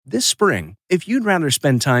This spring, if you'd rather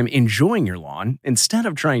spend time enjoying your lawn instead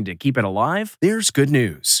of trying to keep it alive, there's good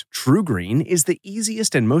news. TruGreen is the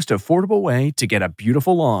easiest and most affordable way to get a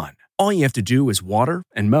beautiful lawn. All you have to do is water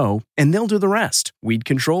and mow, and they'll do the rest. Weed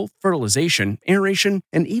control, fertilization, aeration,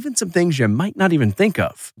 and even some things you might not even think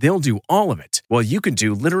of. They'll do all of it, while you can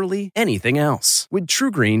do literally anything else. With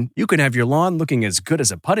TruGreen, you can have your lawn looking as good as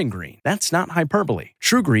a putting green. That's not hyperbole.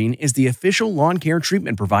 TruGreen is the official lawn care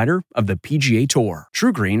treatment provider of the PGA Tour.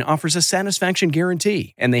 TruGreen offers a satisfaction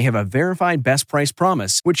guarantee, and they have a verified best price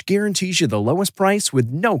promise, which guarantees you the lowest price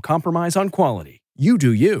with no compromise on quality. You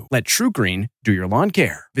do you. Let TruGreen do your lawn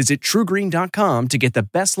care. Visit TruGreen.com to get the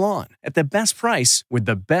best lawn at the best price with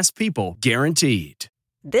the best people guaranteed.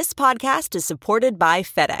 This podcast is supported by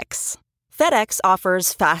FedEx. FedEx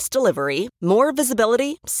offers fast delivery, more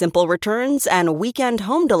visibility, simple returns, and weekend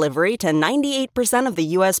home delivery to 98% of the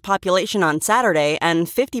U.S. population on Saturday and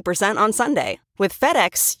 50% on Sunday. With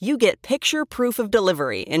FedEx, you get picture proof of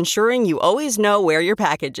delivery, ensuring you always know where your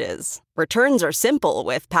package is. Returns are simple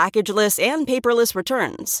with packageless and paperless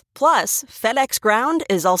returns. Plus, FedEx Ground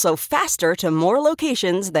is also faster to more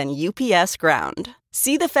locations than UPS Ground.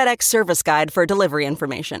 See the FedEx service guide for delivery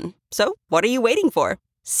information. So, what are you waiting for?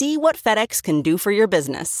 See what FedEx can do for your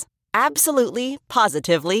business. Absolutely,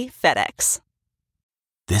 positively FedEx.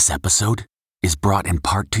 This episode is brought in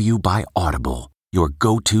part to you by Audible, your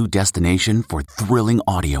go-to destination for thrilling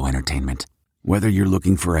audio entertainment. Whether you're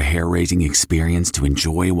looking for a hair-raising experience to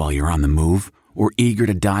enjoy while you're on the move or eager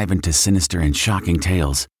to dive into sinister and shocking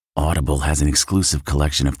tales, Audible has an exclusive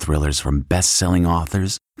collection of thrillers from best-selling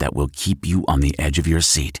authors that will keep you on the edge of your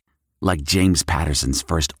seat. Like James Patterson's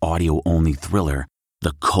first audio-only thriller,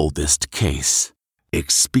 The Coldest Case.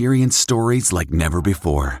 Experience stories like never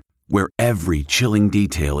before, where every chilling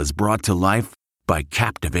detail is brought to life by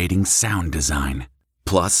captivating sound design.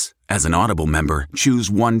 Plus, as an Audible member, choose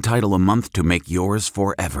one title a month to make yours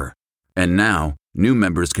forever. And now, new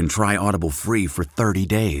members can try Audible free for 30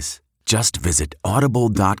 days. Just visit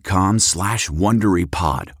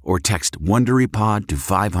audible.com/WonderyPod or text WonderyPod to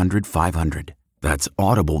 500-500. That's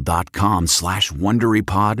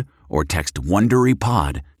audible.com/WonderyPod or text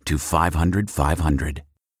WonderyPod to 500-500.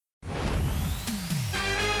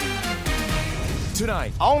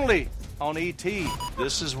 Tonight, Only on E.T.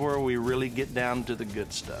 This is where we really get down to the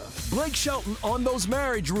good stuff. Blake Shelton on those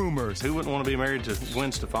marriage rumors. Who wouldn't want to be married to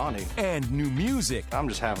Gwen Stefani? And new music. I'm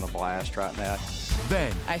just having a blast right now.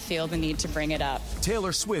 Then, I feel the need to bring it up.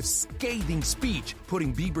 Taylor Swift's scathing speech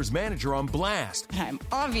putting Bieber's manager on blast. I'm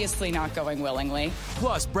obviously not going willingly.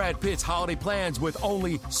 Plus, Brad Pitt's holiday plans with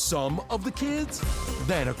only some of the kids.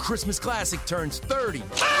 Then a Christmas classic turns 30.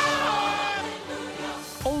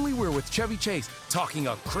 Only we're with Chevy Chase talking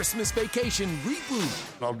a Christmas Vacation reboot.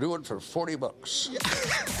 I'll do it for $40.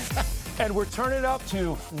 And we're turning it up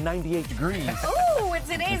to 98 degrees. Ooh, with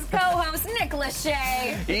today's co-host, Nick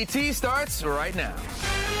Lachey. E.T. starts right now.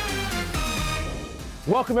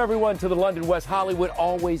 Welcome, everyone, to the London West Hollywood.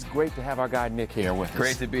 Always great to have our guy Nick here with us.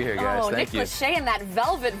 Great to be here, guys. Thank you. Nick Lachey and that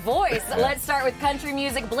velvet voice. Let's start with country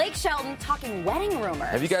music. Blake Shelton talking wedding rumors.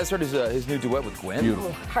 Have you guys heard his new duet with Gwen?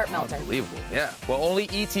 Beautiful. Heart melter. Unbelievable. Yeah. Well, only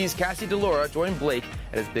E.T.'s Cassie DeLaura joined Blake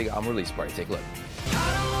at his big album release party. Take a look.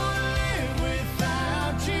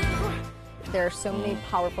 There are so many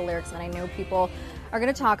powerful lyrics that I know people are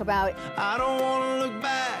going to talk about. I don't want to look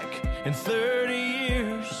back in 30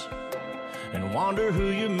 years and wonder who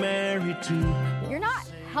you're married to. You're not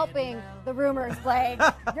helping the rumors, Blake.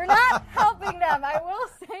 You're not helping them. I will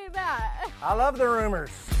say that. I love the rumors.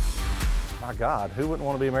 My God, who wouldn't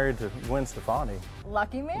want to be married to Gwen Stefani?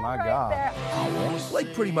 Lucky man My right God. there.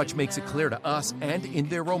 Blake pretty much makes it clear to us and in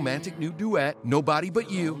their romantic new duet, Nobody But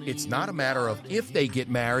You, it's not a matter of if they get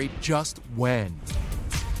married, just when.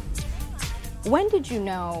 When did you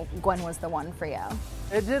know Gwen was the one for you?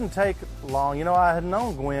 It didn't take long. You know, I had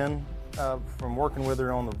known Gwen from working with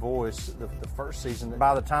her on The Voice the first season.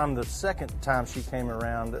 By the time the second time she came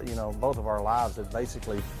around, you know, both of our lives had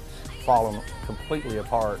basically fallen completely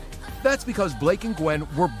apart. That's because Blake and Gwen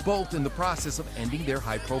were both in the process of ending their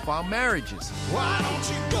high-profile marriages. Why don't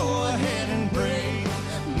you go ahead and break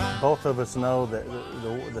my... Both of us know that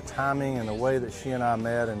the timing and the way that she and I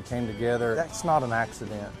met and came together, that's not an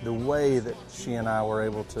accident. The way that she and I were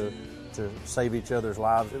able to save each other's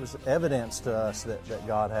lives, it was evidence to us that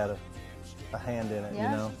God had a hand in it,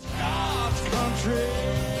 Yeah. you know. God's country.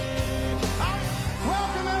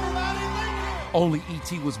 Welcome, everybody. Thank you. Only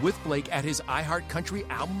E.T. was with Blake at his iHeart Country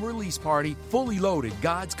album release party. Fully loaded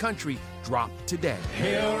God's Country dropped today.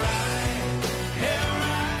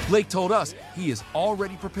 Blake told us he is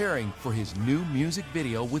already preparing for his new music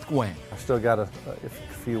video with Gwen. I still got a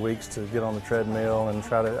few weeks to get on the treadmill and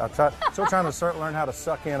still trying to learn how to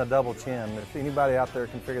suck in a double chin. If anybody out there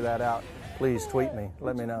can figure that out, please tweet me.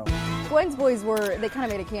 Let me know. Gwen's boys they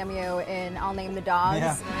kind of made a cameo in I'll Name the Dogs.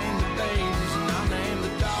 Yeah.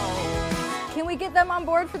 Can we get them on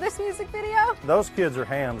board for this music video? Those kids are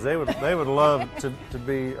hams. They would love to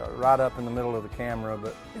be right up in the middle of the camera,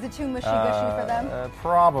 but is it too mushy-gushy for them?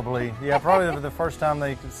 Probably. Yeah, probably the first time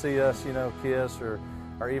they could see us, kiss or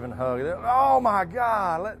even hug. Oh my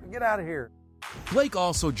God, get out of here. Blake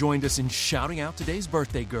also joined us in shouting out today's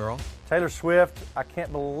birthday girl. Taylor Swift, I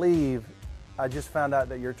can't believe I just found out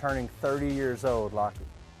that you're turning 30 years old. Like,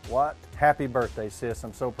 what? Happy birthday, sis.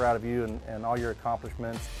 I'm so proud of you and all your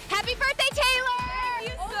accomplishments. Happy birthday, Taylor!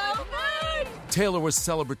 You're so good! Taylor was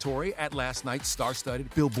celebratory at last night's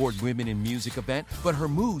star-studded Billboard Women in Music event, but her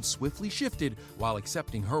mood swiftly shifted while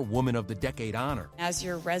accepting her Woman of the Decade honor. As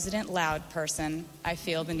your resident loud person, I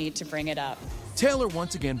feel the need to bring it up. Taylor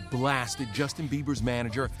once again blasted Justin Bieber's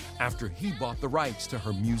manager after he bought the rights to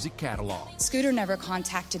her music catalog. Scooter never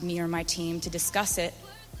contacted me or my team to discuss it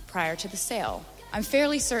prior to the sale. I'm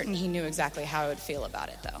fairly certain he knew exactly how I would feel about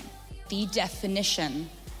it, though. The definition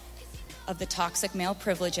of the toxic male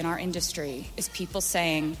privilege in our industry is people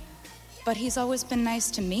saying, but he's always been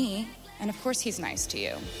nice to me, and of course he's nice to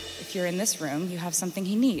you. If you're in this room, you have something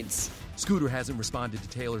he needs. Scooter hasn't responded to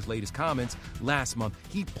Taylor's latest comments. Last month,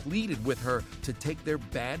 he pleaded with her to take their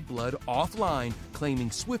bad blood offline,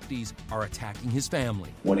 claiming Swifties are attacking his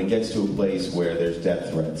family. When it gets to a place where there's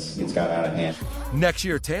death threats, it's got out of hand. Next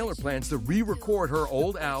year, Taylor plans to re-record her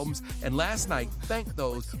old albums, and last night thanked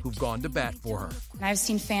those who've gone to bat for her. And I've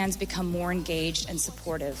seen fans become more engaged and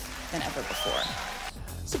supportive than ever before.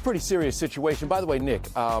 It's a pretty serious situation. By the way, Nick,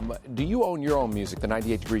 do you own your own music, the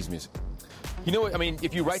 98 Degrees music? You know what? I mean,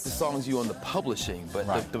 if you write the songs, you own the publishing, but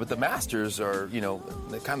right. the masters are, kind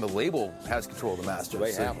of the label has control of the masters.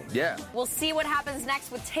 They have them. Yeah. We'll see what happens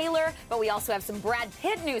next with Taylor, but we also have some Brad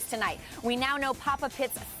Pitt news tonight. We now know Papa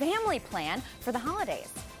Pitt's family plan for the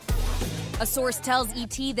holidays. A source tells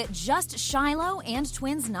ET that just Shiloh and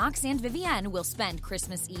twins Knox and Vivienne will spend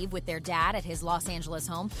Christmas Eve with their dad at his Los Angeles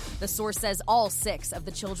home. The source says all 6 of the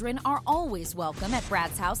children are always welcome at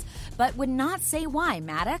Brad's house, but would not say why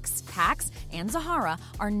Maddox, Pax, and Zahara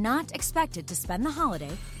are not expected to spend the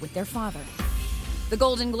holiday with their father. The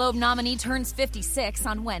Golden Globe nominee turns 56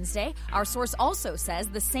 on Wednesday. Our source also says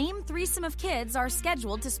the same threesome of kids are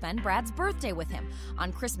scheduled to spend Brad's birthday with him.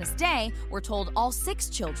 On Christmas Day, we're told all 6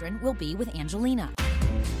 children will be with Angelina.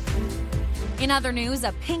 In other news,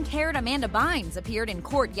 a pink-haired Amanda Bynes appeared in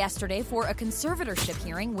court yesterday for a conservatorship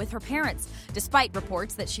hearing with her parents. Despite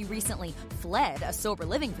reports that she recently fled a sober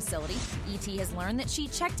living facility, ET has learned that she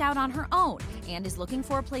checked out on her own and is looking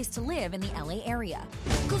for a place to live in the LA area.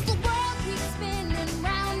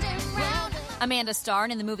 Amanda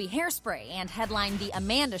starred in the movie Hairspray and headlined The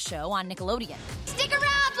Amanda Show on Nickelodeon. Stick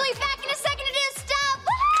around, we'll be back in a second to do stuff.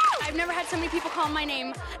 Woo-hoo! I've never had so many people call my name.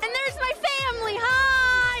 And there's my family.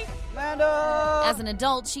 Hi! Amanda! As an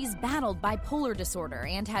adult, she's battled bipolar disorder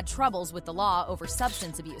and had troubles with the law over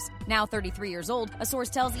substance abuse. Now 33 years old, a source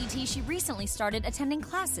tells ET she recently started attending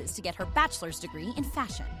classes to get her bachelor's degree in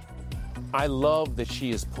fashion. I love that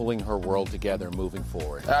she is pulling her world together moving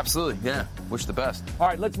forward. Absolutely, yeah. Wish the best. All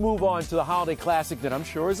right, let's move on to the holiday classic that I'm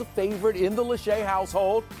sure is a favorite in the Lachey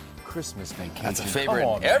household, Christmas Vacation. That's a favorite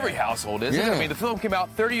in every household, isn't it? I mean, the film came out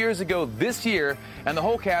 30 years ago this year, and the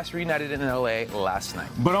whole cast reunited in L.A. last night.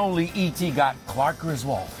 But only E.T. got Clark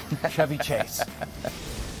Griswold, Chevy Chase.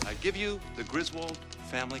 I give you the Griswold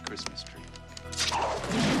family Christmas tree.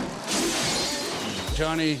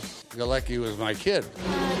 Johnny Galecki was my kid.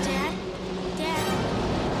 Dad?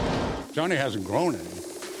 Johnny hasn't grown any,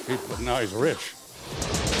 but now he's rich.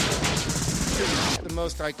 The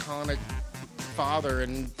most iconic father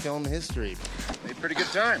in film history. Made pretty good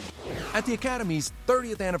time. At the Academy's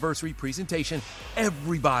 30th anniversary presentation,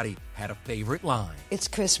 everybody had a favorite line. It's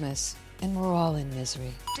Christmas, and we're all in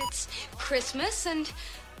misery. It's Christmas, and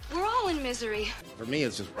we're all in misery. For me,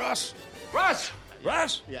 it's just Russ. Russ!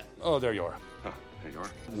 Russ? Yeah. Oh, there you are. Oh, there you are.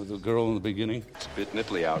 The girl in the beginning. It's a bit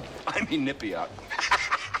nipply out. I mean nippy out.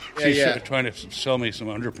 She's trying to sell me some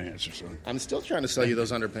underpants or something. I'm still trying to sell you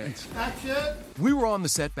those underpants. We were on the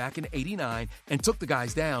set back in '89 and took the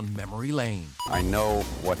guys down memory lane. I know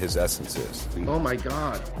what his essence is. Oh, my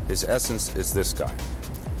God. His essence is this guy.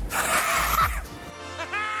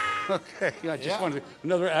 Okay, I just wanted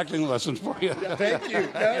another acting lesson for you. Thank you.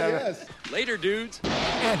 Yes. Later, dudes.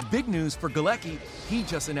 And big news for Galecki, he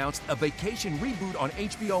just announced a Vacation reboot on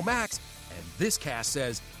HBO Max, and this cast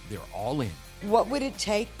says they're all in. What would it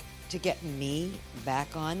take to get me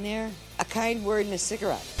back on there? A kind word and a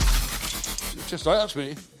cigarette. Just ask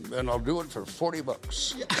me, and I'll do it for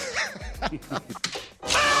 $40.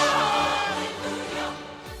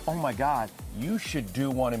 Oh my God, you should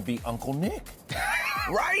do one and be Uncle Nick.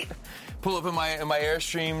 Right? Pull up in my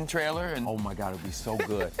Airstream trailer and... Oh my God, it would be so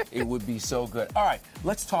good. It would be so good. All right,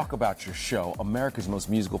 let's talk about your show, America's Most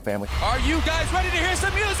Musical Family. Are you guys ready to hear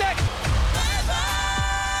some music?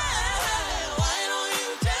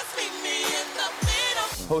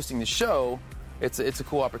 Hosting the show, it's a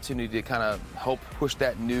cool opportunity to kind of help push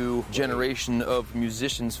that new generation of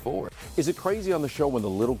musicians forward. Is it crazy on the show when the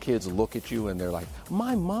little kids look at you and they're like,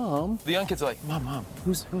 my mom? The young kids are like, Mom,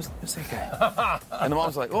 who's that guy? And the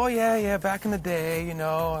mom's like, oh, yeah, back in the day, you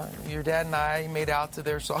know, your dad and I made out to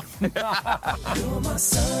their song. You're my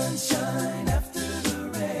sunshine after the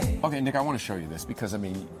rain. Okay, Nick, I want to show you this because, I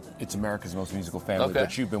mean, it's America's Most Musical Family, Okay.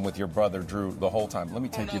 but you've been with your brother, Drew, the whole time. Let me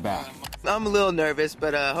take you back. I'm a little nervous,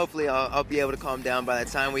 but hopefully I'll be able to calm down by the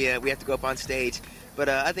time we have to go up on stage. But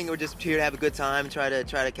I think we're just here to have a good time, try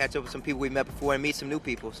to catch up with some people we've met before and meet some new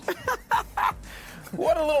people.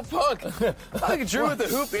 What a little punk. I like Drew with the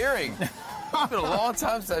hoop earring. It's been a long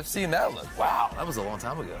time since I've seen that look. Wow, that was a long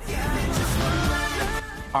time ago.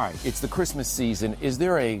 All right, it's the Christmas season. Is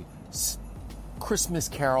there a Christmas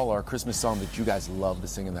carol or a Christmas song that you guys love to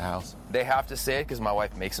sing in the house? They have to say it because my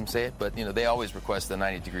wife makes them say it, but, you know, they always request the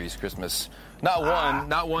 90 Degrees Christmas.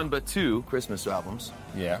 Not one, but two Christmas albums.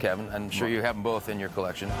 Yeah. Kevin, I'm sure you have them both in your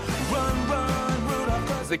collection.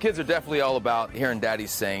 The kids are definitely all about hearing Daddy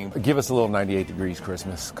sing. Give us a little 98 Degrees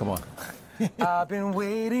Christmas. Come on. I've been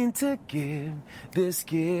waiting to give this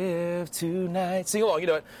gift tonight. Sing along, you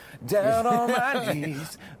know it. Down on my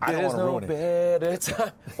knees. I don't want to ruin it. Better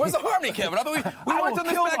time. Where's the harmony, Kevin? I thought we worked on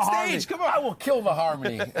this backstage. Come on. I will kill the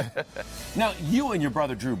harmony. Now, you and your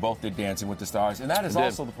brother Drew both did Dancing with the Stars, and that is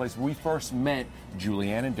also the place where we first met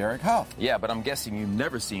Julianne and Derek Huff. Yeah, but I'm guessing you've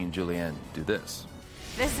never seen Julianne do this.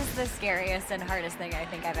 This is the scariest and hardest thing I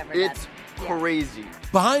think I've ever done. It's crazy.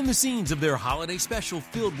 Behind the scenes of their holiday special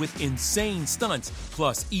filled with insane stunts,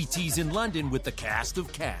 plus ET's in London with the cast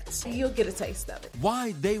of Cats. You'll get a taste of it.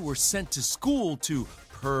 Why they were sent to school to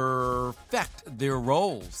perfect their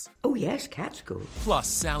roles. Oh, yes, cat school. Plus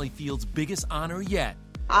Sally Field's biggest honor yet.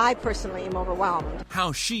 I personally am overwhelmed.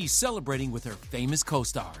 How she's celebrating with her famous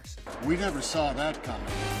co-stars. We never saw that coming.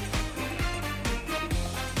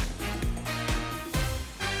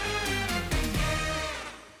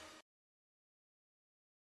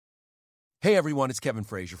 Hey everyone, it's Kevin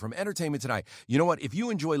Frazier from Entertainment Tonight. You know what? If you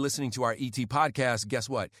enjoy listening to our ET podcast, guess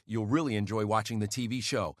what? You'll really enjoy watching the TV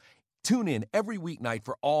show. Tune in every weeknight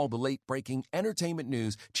for all the late-breaking entertainment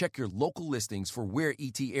news. Check your local listings for where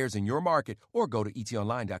ET airs in your market or go to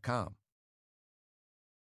etonline.com.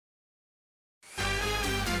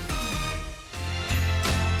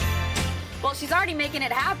 Well, she's already making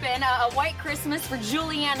it happen. A white Christmas for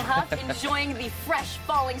Julianne Hough, enjoying the fresh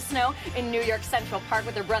falling snow in New York Central Park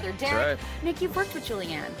with her brother Derek. Right. Nick, you've worked with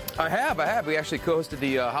Julianne. I have. We actually co-hosted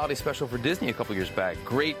the holiday special for Disney a couple years back.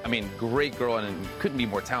 Great girl, and couldn't be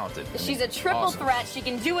more talented. She's a triple threat. She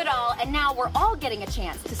can do it all, and now we're all getting a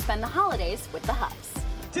chance to spend the holidays with the Houghs.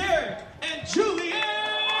 Derek and Julianne!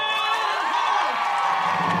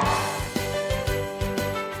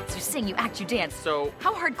 Sing, you act, you dance. So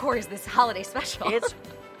how hardcore is this holiday special?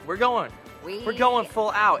 We're going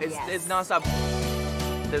full out. It's nonstop.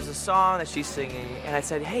 There's a song that she's singing, and I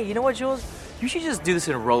said, hey, you know what, Jules? You should just do this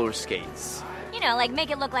in roller skates. You know, like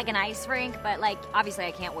make it look like an ice rink, but like obviously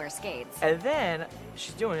I can't wear skates. And then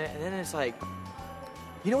she's doing it, and then it's like,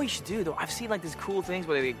 you know what you should do though? I've seen like these cool things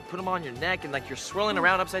where they put them on your neck and like you're swirling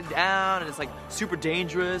around upside down, and it's like super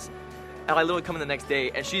dangerous. And I literally come in the next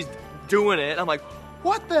day, and she's doing it. I'm like,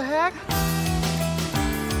 what the heck?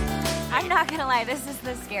 I'm not gonna lie, this is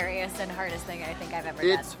the scariest and hardest thing I think I've ever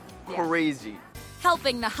done. It's crazy.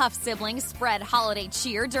 Helping the Huff siblings spread holiday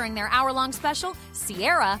cheer during their hour-long special,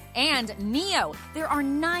 Sierra and Neo. There are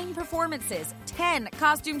 9 performances, 10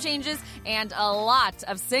 costume changes, and a lot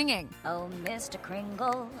of singing. Oh, Mr.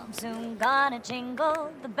 Kringle, I'm soon gonna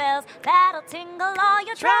jingle the bells that'll tingle all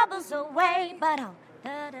your troubles away. But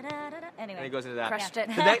anyway, And it goes into that. Crushed it.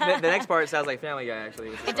 The next part sounds like Family Guy, actually.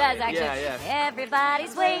 It does, actually. Yeah.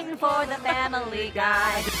 Everybody's waiting for the Family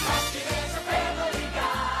Guy.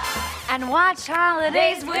 And watch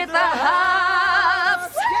Holidays with the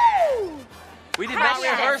Huffs. Woo! We did not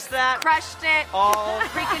rehearse that. Crushed it. All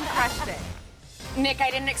freaking crushed it. Nick, I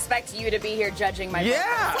didn't expect you to be here judging my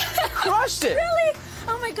Yeah, crushed it. Really?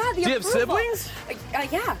 Oh my my God, the Do you have approval. siblings?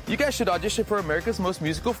 Yeah. You guys should audition for America's Most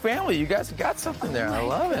Musical Family. You guys got something there. I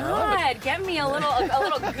love it. I love it. God, get me a little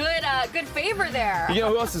good favor there. You know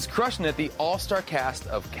who else is crushing it? The all-star cast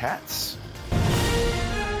of Cats.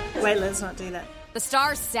 Wait, let's not do that. The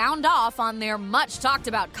stars sound off on their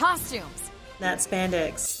much-talked-about costumes. That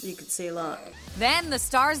spandex, you could see a lot. Then the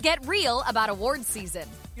stars get real about awards season.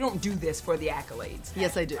 You don't do this for the accolades.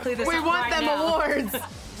 Yes, I do. We want them awards.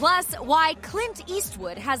 Plus, why Clint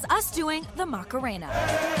Eastwood has us doing the Macarena.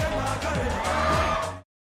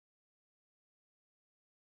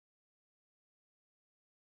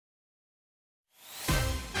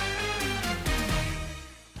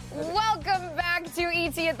 Welcome back to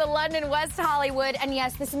E.T. at the London West Hollywood. And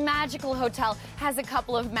yes, this magical hotel has a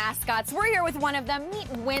couple of mascots. We're here with one of them. Meet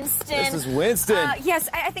Winston. This is Winston. Yes,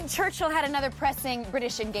 I think Churchill had another pressing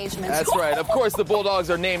British engagement. That's right. Of course, the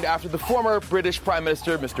Bulldogs are named after the former British Prime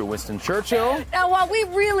Minister, Mr. Winston Churchill. Now, while we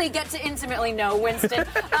really get to intimately know Winston,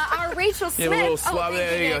 our Rachel Smith. Yeah, a little swab.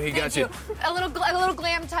 There you go. He got you. A little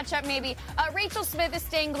glam touch-up, maybe. Rachel Smith is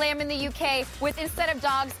staying glam in the UK with, instead of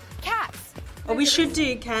dogs, cats. Oh, we should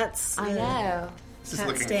do Cats. I know. This is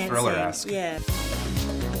looking Thriller-esque. Yeah.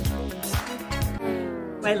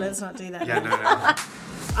 Wait, let's not do that. Yeah, no.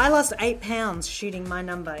 I lost 8 pounds shooting my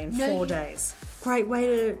number in 4 days. Great way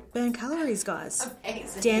to burn calories, guys.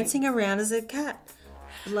 Amazing. Dancing around as a cat.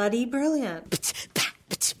 Bloody brilliant.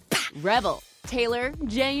 Rebel, Taylor,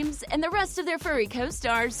 James, and the rest of their furry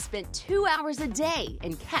co-stars spent 2 hours a day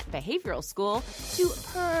in cat behavioral school to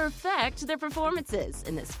perfect their performances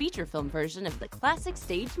in this feature film version of the classic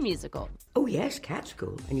stage musical. Oh, yes, cat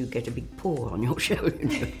school. And you get a big paw on your shoulder.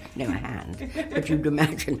 No, a hand. But you'd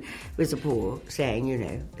imagine with a paw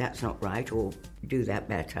saying, that's not right, or do that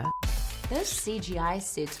better. Those CGI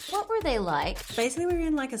suits, what were they like? Basically, we were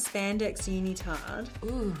in like a spandex unitard.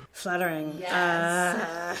 Ooh. Flattering.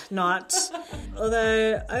 Yes. Not.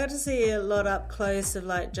 Although, I got to see a lot up close of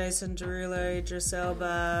like Jason Derulo, Idris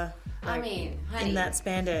Elba. Like, honey. in that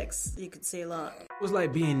spandex, you could see a lot. It was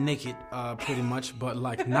like being naked, pretty much, but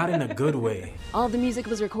like not in a good way. All the music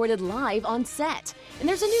was recorded live on set, and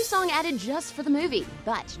there's a new song added just for the movie.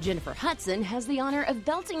 But Jennifer Hudson has the honor of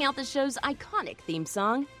belting out the show's iconic theme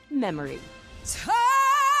song, Memory. Touch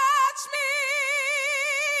me,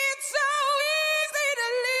 it's so easy to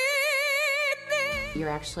leave me. You're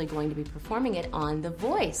actually going to be performing it on The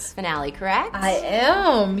Voice finale, correct? I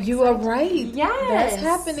am. You are right. Yes. That's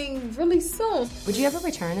happening really soon. Would you ever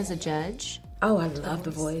return as a judge? Oh, I love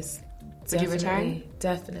The Voice. Would you return?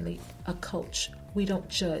 Definitely. A coach. We don't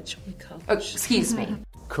judge, we coach. Oh, excuse me.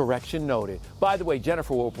 Correction noted. By the way,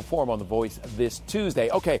 Jennifer will perform on The Voice this Tuesday.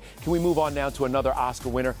 Okay, can we move on now to another Oscar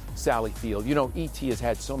winner, Sally Field? You know, E.T. has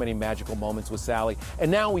had so many magical moments with Sally, and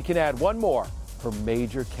now we can add one more, her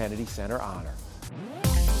major Kennedy Center honor.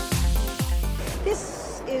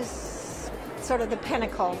 This is sort of the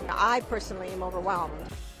pinnacle. I personally am overwhelmed.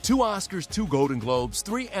 2 Oscars, 2 Golden Globes,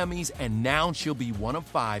 3 Emmys, and now she'll be one of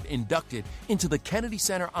 5 inducted into the Kennedy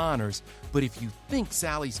Center Honors. But if you think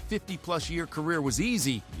Sally's 50-plus year career was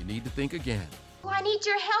easy, you need to think again. Well, I need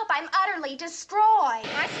your help. I'm utterly destroyed.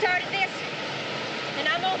 I started this, and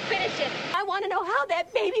I'm gonna finish it. I want to know how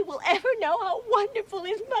that baby will ever know how wonderful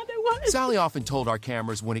his mother was. Sally often told our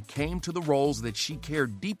cameras when it came to the roles that she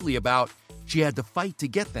cared deeply about, she had to fight to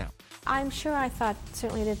get them. I'm sure I thought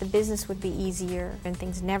certainly that the business would be easier, and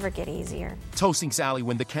things never get easier. Toasting Sally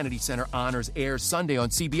when the Kennedy Center Honors airs Sunday on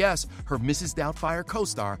CBS, her Mrs. Doubtfire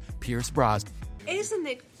co-star, Pierce Brosnan. Isn't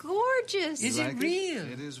it gorgeous? Is it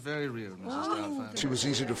real? It is very real, Mrs. Doubtfire. She was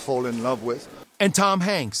easy to fall in love with. And Tom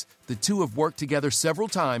Hanks. The two have worked together several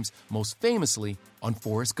times, most famously on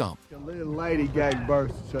Forrest Gump. A little lady gave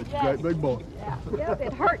birth to such a great big boy. Yep,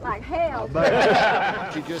 it hurt like hell.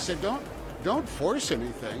 She just said, don't force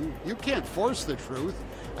anything. You can't force the truth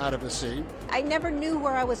out of a scene. I never knew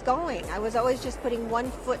where I was going. I was always just putting one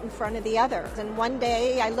foot in front of the other. And one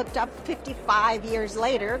day I looked up 55 years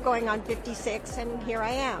later, going on 56, and here I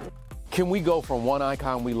am. Can we go from one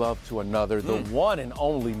icon we love to another, the one and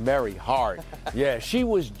only Mary Hart? Yeah, she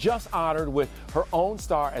was just honored with her own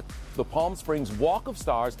star at the Palm Springs Walk of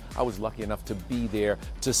Stars. I was lucky enough to be there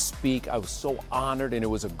to speak. I was so honored, and it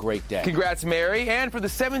was a great day. Congrats, Mary. And for the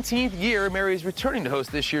 17th year, Mary is returning to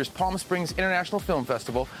host this year's Palm Springs International Film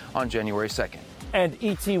Festival on January 2nd. And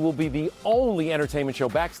E.T. will be the only entertainment show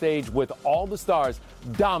backstage with all the stars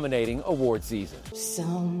dominating award season.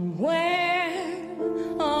 Somewhere.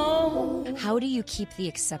 Oh. How do you keep the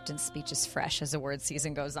acceptance speeches fresh as award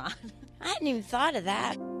season goes on? I hadn't even thought of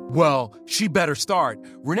that. Well, she better start.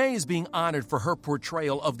 Renee is being honored for her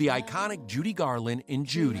portrayal of the iconic Judy Garland in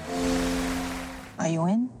Judy. Are you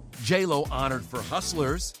in? J-Lo, honored for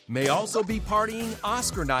Hustlers, may also be partying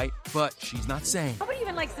Oscar night, but she's not saying. Nobody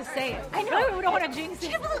even likes to say it. I know. We don't want to jinx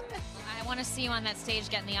it. I want to see you on that stage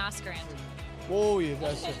getting the Oscar, Anthony. Oh, yeah,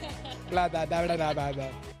 that's it. Blah, blah, blah, blah, blah, blah, blah.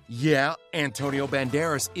 Yeah, Antonio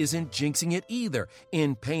Banderas isn't jinxing it either.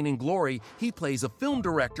 In Pain and Glory, he plays a film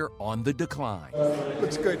director on the decline.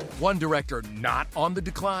 Looks good. One director not on the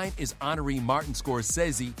decline is Honoree Martin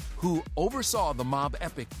Scorsese, who oversaw the mob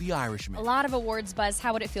epic The Irishman. A lot of awards buzz.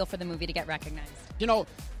 How would it feel for the movie to get recognized? You know,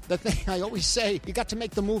 the thing I always say, you got to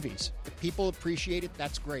make the movies. If people appreciate it,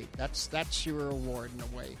 that's great. That's your award in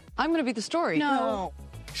a way. I'm going to be the story. No.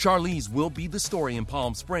 Charlize will be the story in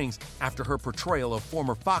Palm Springs after her portrayal of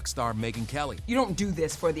former Fox star Megyn Kelly. You don't do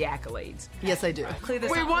this for the accolades. Yes, I do. We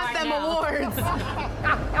want them awards.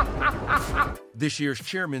 This year's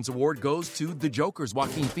Chairman's Award goes to The Joker's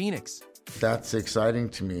Joaquin Phoenix. That's exciting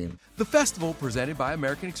to me. The festival, presented by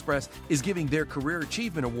American Express, is giving their Career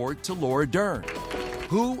Achievement Award to Laura Dern,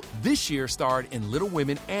 who this year starred in Little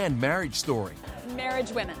Women and Marriage Story.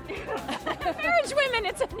 Marriage Women. Marriage Women,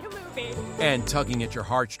 it's a new movie. And tugging at your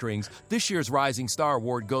heartstrings, this year's Rising Star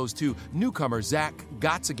Award goes to newcomer Zach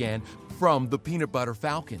Gottsagen from The Peanut Butter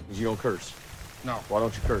Falcon. You don't curse. No. Why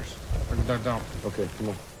don't you curse? Don't. Okay, come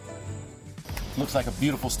on. Looks like a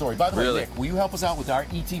beautiful story. By the way, Really? Nick, will you help us out with our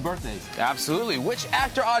E.T. birthdays? Absolutely. Which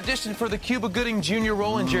actor auditioned for the Cuba Gooding Jr.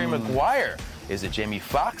 role in Jerry Maguire? Is it Jamie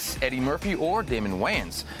Foxx, Eddie Murphy, or Damon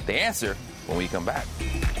Wayans? The answer when we come back.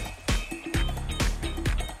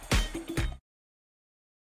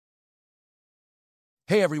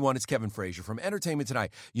 Hey everyone, it's Kevin Frazier from Entertainment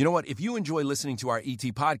Tonight. You know what? If you enjoy listening to our ET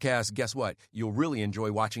podcast, guess what? You'll really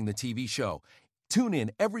enjoy watching the TV show. Tune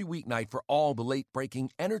in every weeknight for all the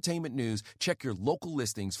late-breaking entertainment news. Check your local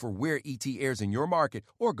listings for where ET airs in your market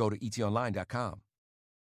or go to etonline.com.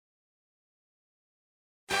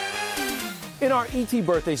 In our E.T.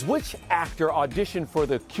 birthdays, which actor auditioned for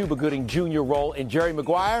the Cuba Gooding Jr. role in Jerry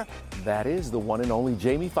Maguire? That is the one and only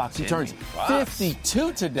Jamie Foxx. He turns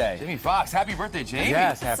 52 today. Jamie Foxx, happy birthday, Jamie.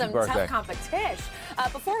 Yes, happy Some birthday. tough competition.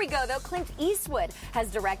 Before we go, though, Clint Eastwood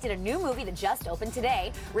has directed a new movie that just opened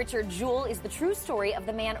today. Richard Jewell is the true story of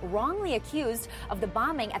the man wrongly accused of the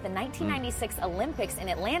bombing at the 1996 Olympics in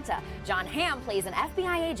Atlanta. John Hamm plays an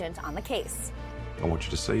FBI agent on the case. I want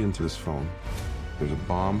you to say into this phone, there's a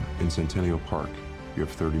bomb in Centennial Park. You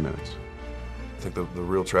have 30 minutes. I think the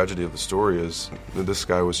real tragedy of the story is that this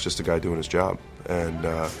guy was just a guy doing his job and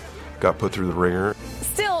got put through the ringer.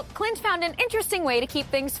 Still, Clint found an interesting way to keep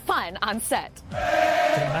things fun on set. In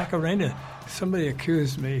Macarena, somebody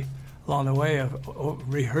accused me along the way of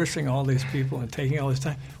rehearsing all these people and taking all this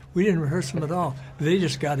time. We didn't rehearse them at all. They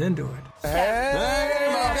just got into it. Hey,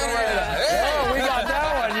 we got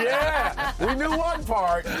that one, yeah. We knew one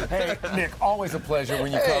part. Hey, Nick, always a pleasure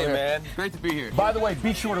when you come Hey, here. man. Great to be here. By the way,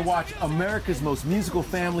 be sure to watch America's Most Musical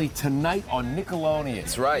Family tonight on Nickelodeon.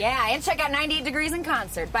 That's right. Yeah, and check out 98 Degrees in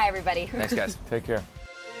concert. Bye, everybody. Thanks, guys. Take care.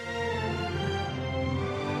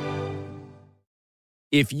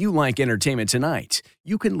 If you like Entertainment Tonight,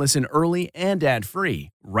 you can listen early and ad-free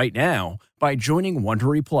right now by joining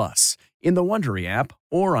Wondery Plus in the Wondery app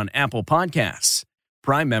or on Apple Podcasts.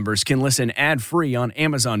 Prime members can listen ad-free on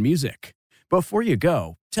Amazon Music. Before you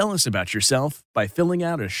go, tell us about yourself by filling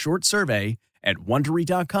out a short survey at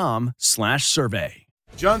Wondery.com/survey.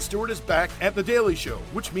 Jon Stewart is back at The Daily Show,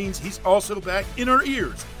 which means he's also back in our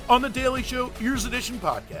ears on The Daily Show Ears Edition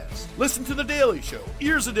podcast. Listen to The Daily Show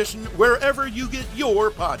Ears Edition wherever you get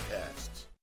your podcasts.